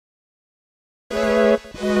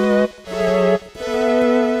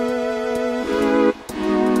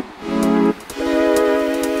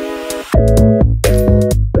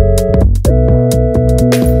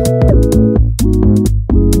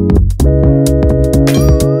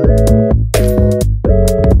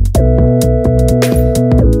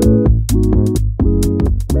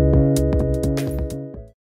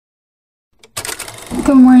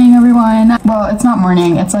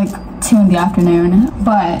morning. It's like 2 in the afternoon.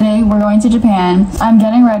 But today we're going to Japan. I'm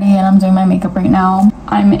getting ready and I'm doing my makeup right now.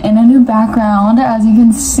 I'm in a new background, as you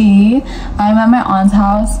can see. I'm at my aunt's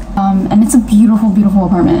house, and it's a beautiful, beautiful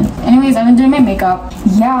apartment. Anyways, I've been doing my makeup.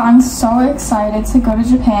 Yeah, I'm so excited to go to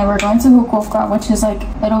Japan. We're going to Fukuoka, which is like,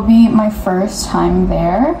 it'll be my first time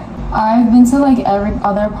there. I've been to like every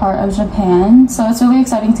other part of Japan, so it's really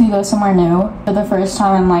exciting to go somewhere new for the first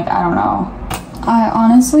time in like, I don't know. I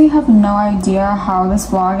honestly have no idea how this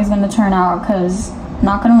vlog is going to turn out because,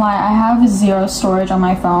 not gonna lie, I have 0 storage on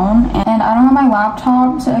my phone and I don't have my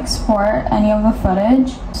laptop to export any of the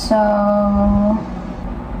footage, so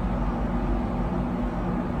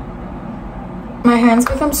my hands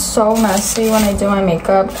become so messy when I do my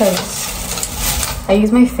makeup because I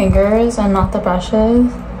use my fingers and not the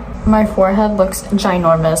brushes. My forehead looks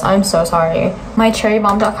ginormous. I'm so sorry. My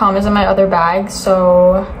cherrybomb.com is in my other bag,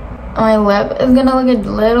 so my lip is gonna look a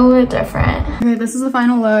little bit different. Okay, this is the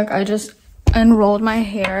final look. I just unrolled my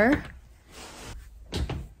hair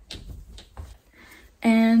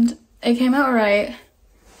and it came out right.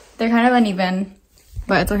 They're kind of uneven,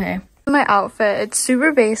 but it's okay. My outfit, it's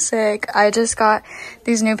super basic. I just got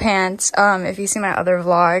these new pants. If you see my other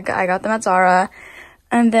vlog, I got them at Zara.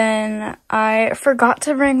 And then I forgot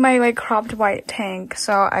to bring my like cropped white tank,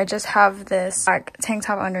 so I just have this black tank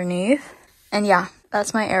top underneath. And yeah,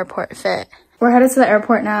 that's my airport fit. We're headed to the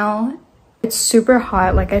airport now. It's super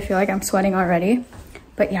hot, like I feel like I'm sweating already,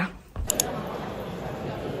 but yeah.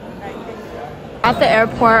 At the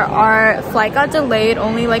airport, our flight got delayed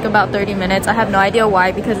only like about 30 minutes. I have no idea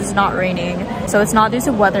why, because it's not raining. So it's not due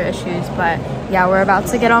to weather issues, but yeah, we're about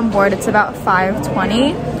to get on board. It's about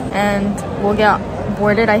 5:20 and we'll get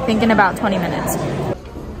boarded, I think, in about 20 minutes.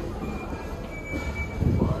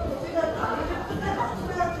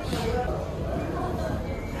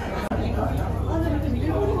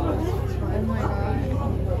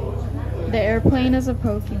 The airplane is a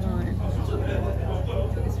Pokemon.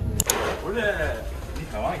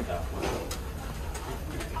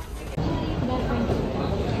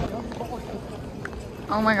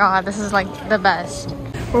 Oh my god, this is like the best.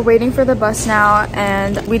 We're waiting for the bus now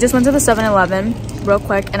and we just went to the 7-Eleven real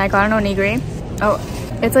quick and I got an onigiri. Oh,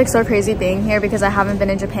 it's like so crazy being here because I haven't been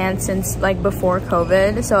in Japan since like before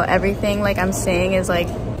COVID. So everything like I'm saying is like,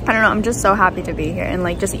 I don't know, I'm just so happy to be here and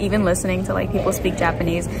like just even listening to like people speak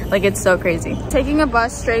Japanese, like it's so crazy. Taking a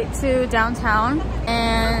bus straight to downtown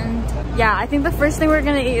and yeah, I think the first thing we're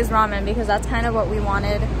gonna eat is ramen because that's kind of what we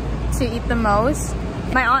wanted to eat the most.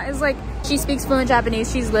 My aunt is like, she speaks fluent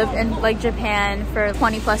Japanese. She's lived in like Japan for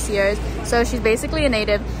 20+ years, so she's basically a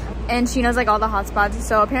native and she knows like all the hot spots.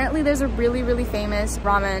 So apparently there's a really, really famous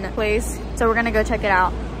ramen place, so we're gonna go check it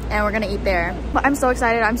out and we're gonna eat there. But I'm so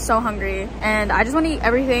excited, I'm so hungry, and I just want to eat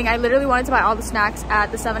everything. I literally wanted to buy all the snacks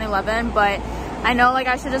at the 7-Eleven, but I know like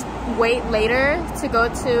I should just wait later to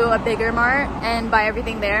go to a bigger mart and buy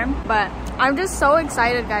everything there. But I'm just so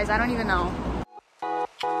excited, guys, I don't even know.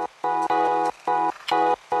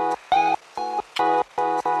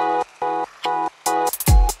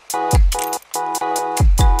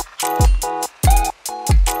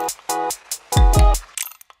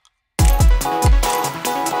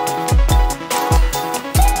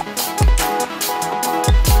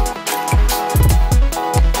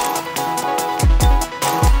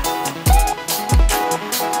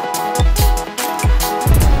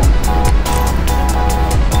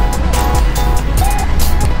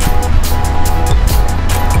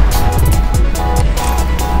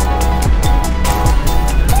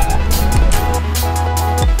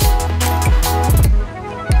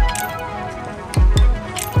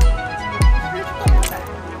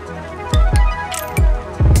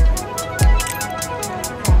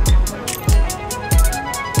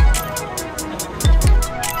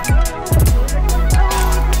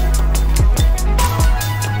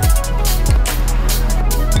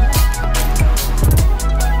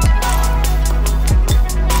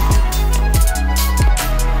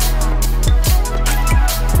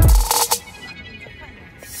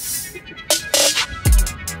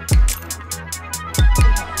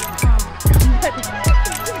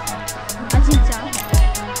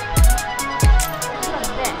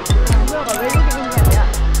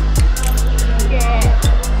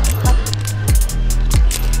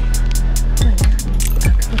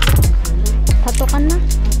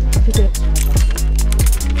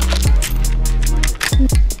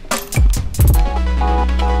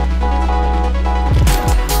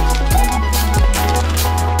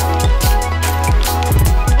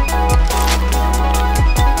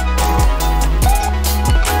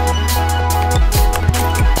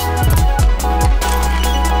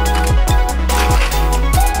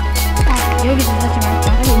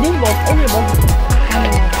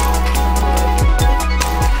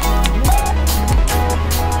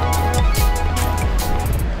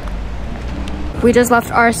 We just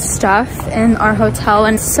left our stuff in our hotel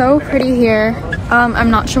and it's so pretty here. I'm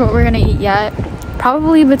not sure what we're gonna eat yet.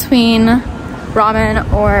 Probably between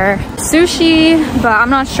ramen or sushi, but I'm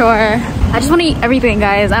not sure. I just want to eat everything,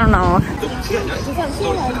 guys. I don't know.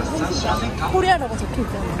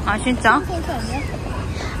 아 진짜?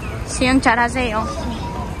 수영 잘하세요.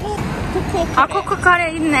 아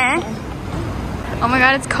코코카레 있네. Oh my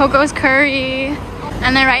god, it's Coco's curry.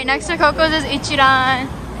 And then right next to Coco's is Ichiran.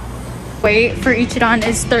 Wait for Ichiran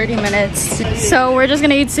is 30 minutes. So we're just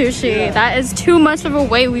gonna eat sushi. That is too much of a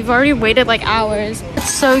wait. We've already waited like hours.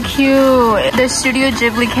 It's so cute. They're Studio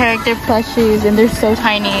Ghibli character plushies and they're so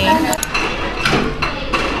tiny.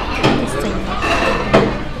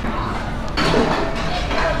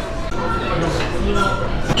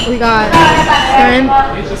 We got shrimp,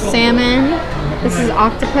 salmon, this is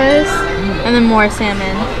octopus, and then more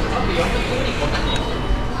salmon.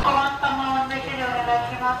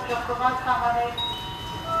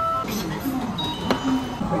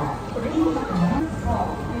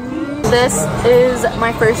 This is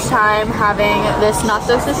my first time having this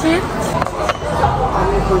natto sushi.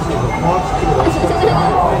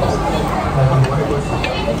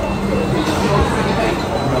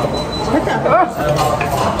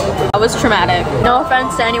 That was traumatic. No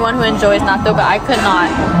offense to anyone who enjoys natto, but I could not.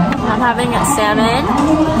 I'm having salmon.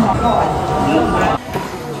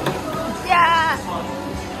 Yeah!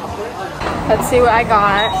 Let's see what I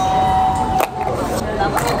got.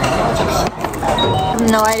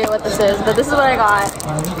 No idea what this is, but this is what I got.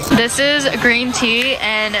 This is green tea,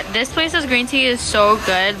 and this place's green tea is so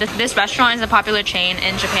good. This restaurant is a popular chain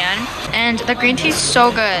in Japan, and the green tea is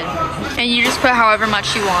so good. And you just put however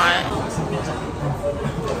much you want.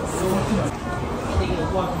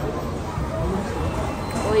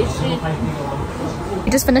 We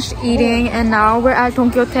just finished eating and now we're at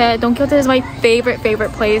Donkyote. Donkyote is my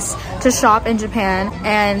favorite place to shop in Japan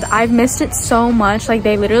and I've missed it so much. Like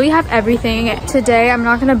they literally have everything. Today I'm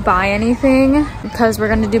not gonna buy anything because we're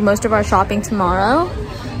gonna do most of our shopping tomorrow.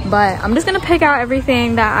 But I'm just gonna pick out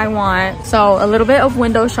everything that I want. So a little bit of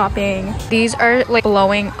window shopping. These are like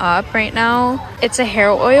blowing up right now. It's a hair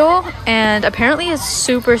oil and apparently it's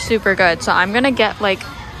super good. So I'm gonna get like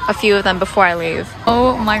a few of them before I leave.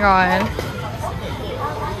 Oh my god.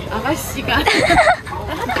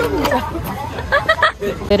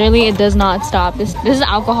 Literally it does not stop. This is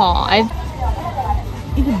alcohol.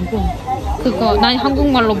 그거 난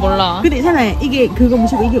한국말로 몰라. 근데 있잖아 이게 그거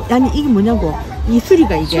무슨 이게 아니 이게 뭐냐고 이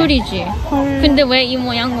술이가 이게 술이지. 근데 왜 이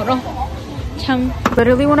모양으로? 참.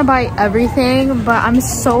 Literally want to buy everything, but I'm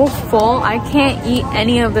so full. I can't eat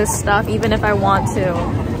any of this stuff even if I want to.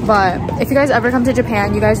 But if you guys ever come to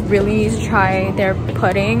Japan, you guys really need to try their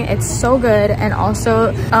pudding. It's so good. And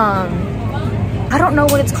also, I don't know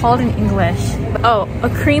what it's called in English. Oh, a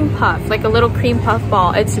cream puff, like a little cream puff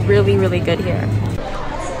ball. It's really good here.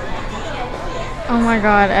 Oh my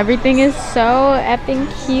god, everything is so effing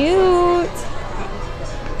cute.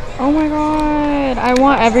 Oh my god, I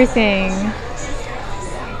want everything.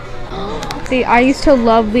 See, I used to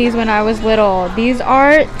love these when I was little. These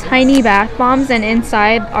are tiny bath bombs and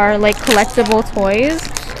inside are like collectible toys.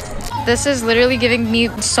 This is literally giving me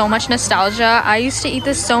so much nostalgia. I used to eat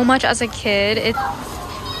this so much as a kid. It's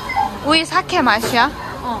우이uc 맛이야?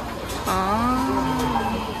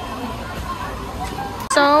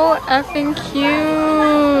 So effing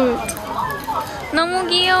cute. 너무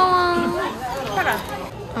귀여워.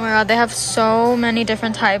 Oh my god, they have so many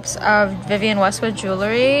different types of Vivienne Westwood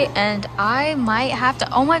jewelry and I might have to.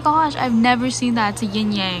 Oh my gosh, I've never seen that. It's a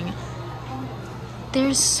yin yang.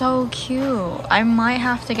 They're so cute. I might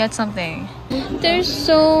have to get something. They're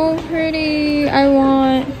so pretty. I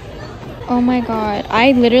want. Oh my god,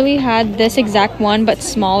 I literally had this exact one but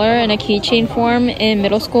smaller in a keychain form in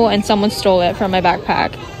middle school and someone stole it from my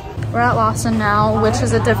backpack. We're at Lawson now, which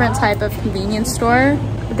is a different type of convenience store.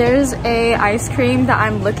 There's a ice cream that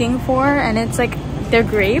I'm looking for and it's like they're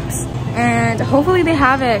grapes and hopefully they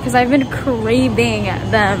have it because I've been craving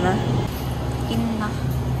them.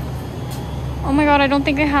 Oh my god, I don't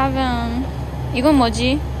think I have them. 이건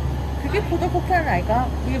뭐지? 그게 포도폭탄 아이가?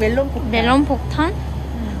 이게 멜론 폭탄. 멜론 폭탄?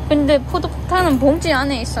 근데 포도 폭탄은 봉지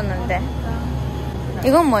안에 있었는데.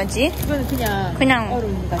 이건 뭐지? 이거는 그냥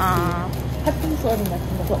얼음 같이.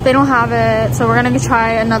 They don't have it, so we're gonna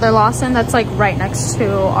try another Lawson that's like right next to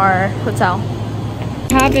our hotel.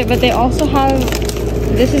 Have it, but they also have,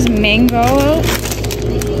 this is mango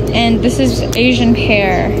and this is Asian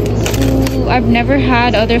pear. Ooh, I've never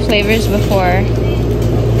had other flavors before.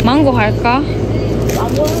 Mango 할까?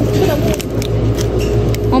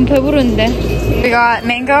 너무 배부른데. We got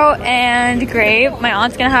mango and grape. My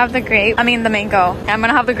aunt's gonna have the grape. I mean the mango. I'm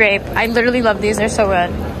gonna have the grape. I literally love these. They're so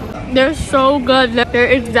good. They're so good. They're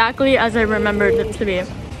exactly as I remembered them to be.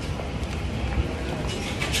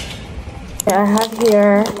 I have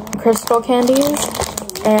here crystal candies,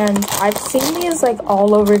 and I've seen these like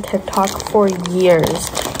all over TikTok for years.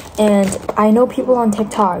 And I know people on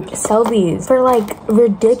TikTok sell these for like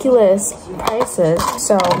ridiculous prices.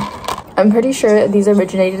 So I'm pretty sure these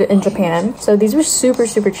originated in Japan. So these were super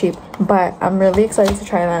cheap, but I'm really excited to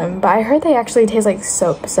try them. But I heard they actually taste like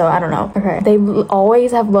soap, so I don't know. Okay, they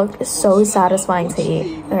always have looked so satisfying to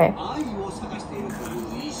eat. Okay.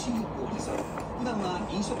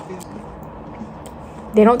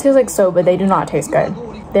 They don't taste like soap, but they do not taste good.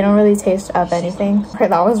 They don't really taste of anything. Okay,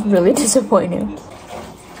 that was really disappointing.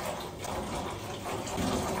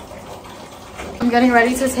 I'm getting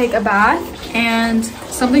ready to take a bath, and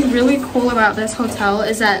something really cool about this hotel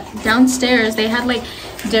is that downstairs they had like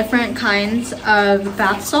different kinds of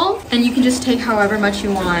bath salt, and you can just take however much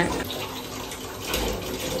you want.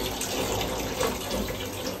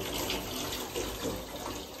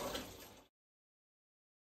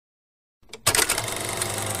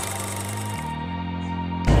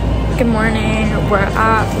 Good morning. We're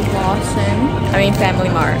at Family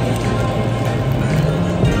Mart.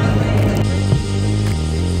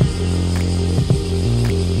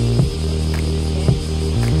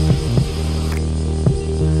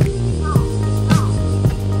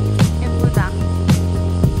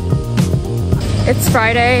 It's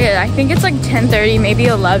Friday. I think it's like 10:30, maybe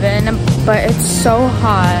 11, but it's so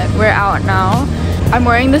hot. We're out now. I'm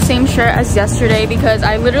wearing the same shirt as yesterday because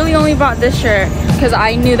I literally only bought this shirt because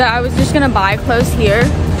I knew that I was just gonna buy clothes here.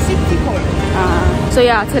 So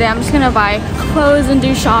yeah, today I'm just gonna buy clothes and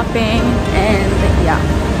do shopping, and yeah.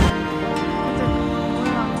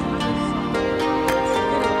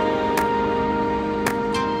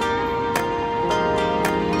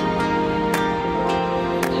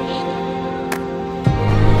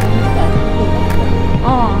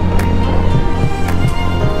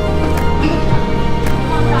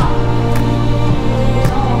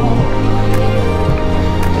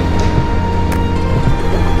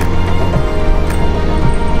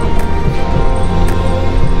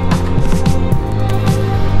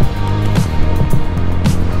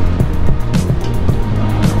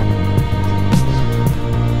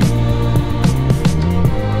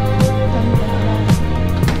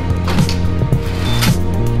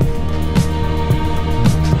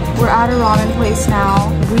 At a ramen place now.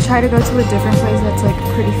 We try to go to a different place that's like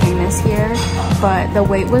pretty famous here, but the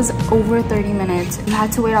wait was over 30 minutes. We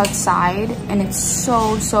had to wait outside, and it's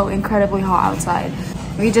so incredibly hot outside.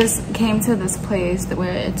 We just came to this place where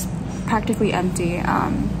it's practically empty. I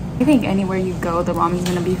think anywhere you go, the ramen's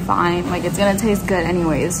gonna be fine. Like, it's gonna taste good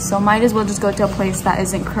anyways. So might as well just go to a place that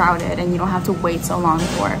isn't crowded and you don't have to wait so long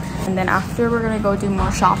for. And then after, we're gonna go do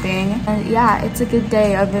more shopping. And yeah, it's a good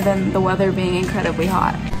day other than the weather being incredibly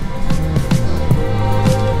hot.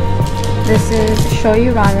 This is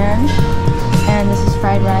shoyu ramen, and this is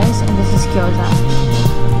fried rice, and this is gyoza.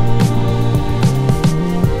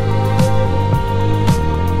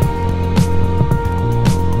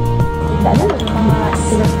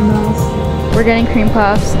 We're getting cream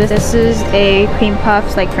puffs. This is a cream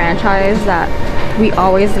puffs like franchise that we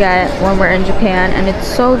always get when we're in Japan, and it's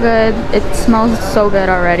so good. It smells so good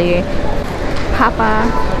already. Papa.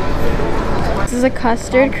 This is a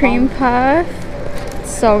custard cream puff.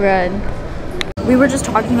 It's so good. We were just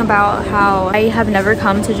talking about how I have never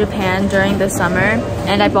come to Japan during the summer,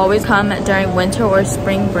 and I've always come during winter or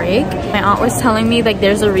spring break. My aunt was telling me like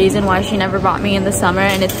there's a reason why she never brought me in the summer,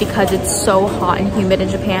 and it's because it's so hot and humid in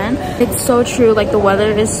Japan. It's so true, like the weather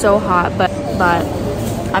is so hot, but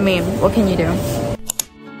I mean, what can you do?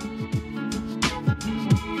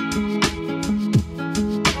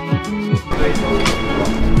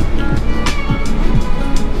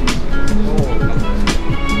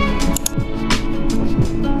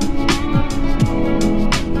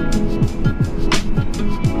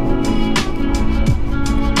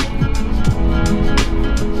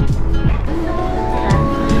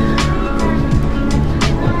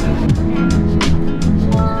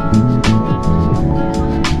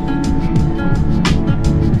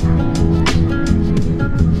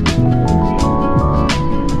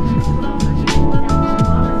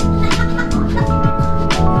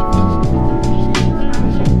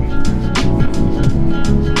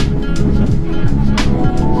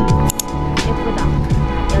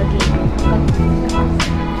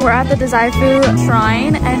 We're at the dazaifu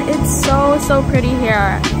shrine, and it's so pretty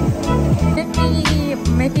here.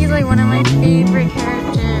 Mickey's like one of my favorite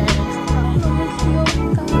characters.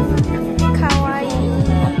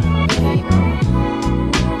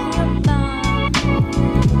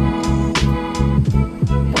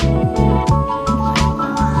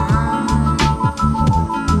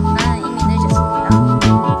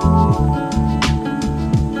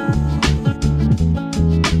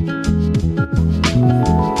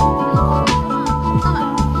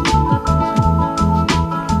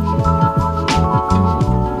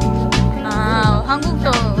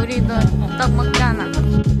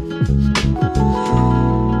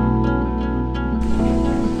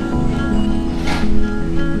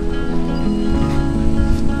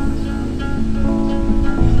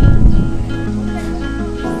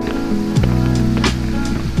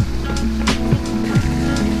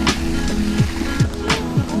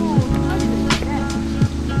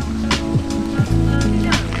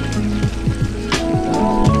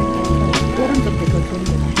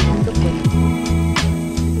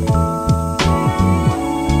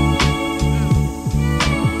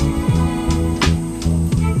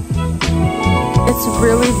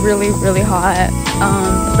 really hot,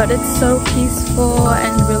 but it's so peaceful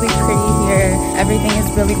and really pretty here. Everything is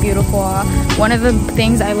really beautiful. One of the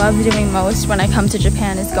things I love doing most when I come to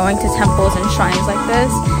Japan is going to temples and shrines like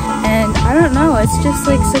this, and I don't know, it's just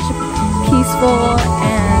like such a peaceful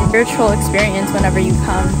and spiritual experience whenever you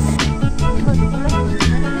come.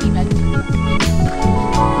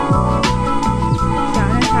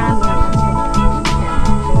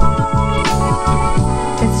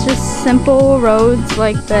 It's just simple roads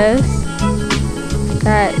like this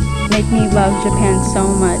that make me love Japan so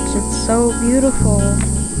much. It's so beautiful.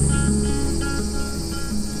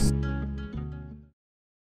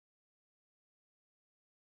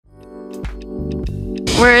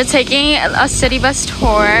 We're taking a city bus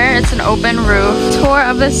tour. It's an open roof tour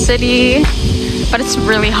of the city, but it's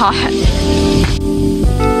really hot.